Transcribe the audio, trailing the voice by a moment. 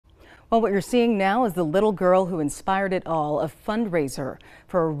Well, what you're seeing now is the little girl who inspired it all, a fundraiser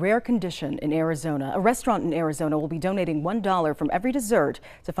for a rare condition in Arizona. A restaurant in Arizona will be donating $1 from every dessert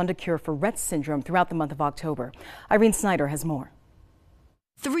to fund a cure for Rett syndrome throughout the month of October. Irene Snyder has more.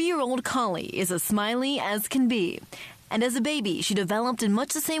 3-year-old Collie is as smiley as can be. And as a baby, she developed in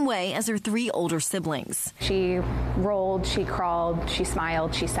much the same way as her 3 older siblings. She rolled, she crawled, she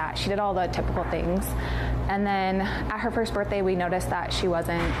smiled, she sat. She did all the typical things. And then at her first birthday, we noticed that she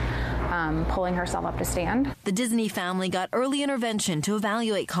wasn't pulling herself up to stand. The Disney family got early intervention to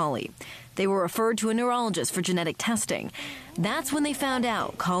evaluate Collie. They were referred to a neurologist for genetic testing. That's when they found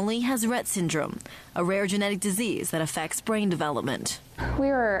out Collie has Rett syndrome, a rare genetic disease that affects brain development. We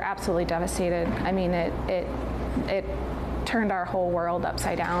were absolutely devastated. I mean, it turned our whole world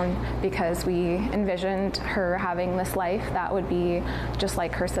upside down because we envisioned her having this life that would be just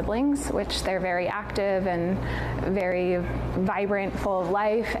like her siblings, which they're very active and very vibrant, full of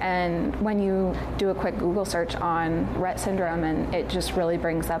life. And when you do a quick Google search on Rett syndrome, and it just really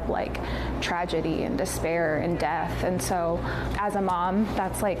brings up like tragedy and despair and death. And so as a mom,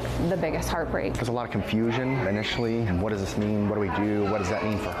 that's like the biggest heartbreak. There's a lot of confusion initially. What does this mean? What do we do? What does that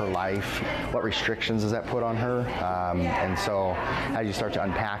mean for her life? What restrictions does that put on her? And so as you start to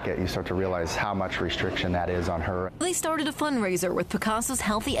unpack it, you start to realize how much restriction that is on her. They started a fundraiser with Picasso's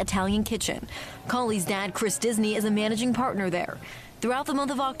Healthy Italian Kitchen. Collie's dad, Chris Disney, is a managing partner there. Throughout the month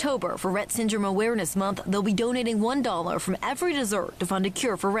of October, for Rett Syndrome Awareness Month, they'll be donating $1 from every dessert to fund a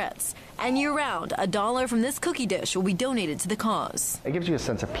cure for Rett's. And year-round, $1 from this cookie dish will be donated to the cause. It gives you a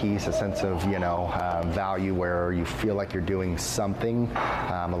sense of peace, a sense of, value where you feel like you're doing something.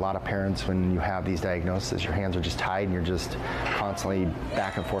 A lot of parents, when you have these diagnoses, your hands are just tied and you're just constantly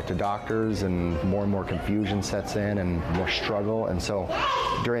back and forth to doctors, and more confusion sets in and more struggle. And so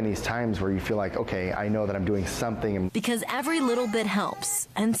during these times where you feel like, okay, I know that I'm doing something. Because every little bit helps,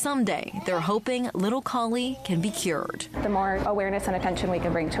 and someday they're hoping little Collie can be cured. The more awareness and attention we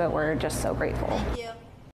can bring to it, we're just so grateful. Thank you.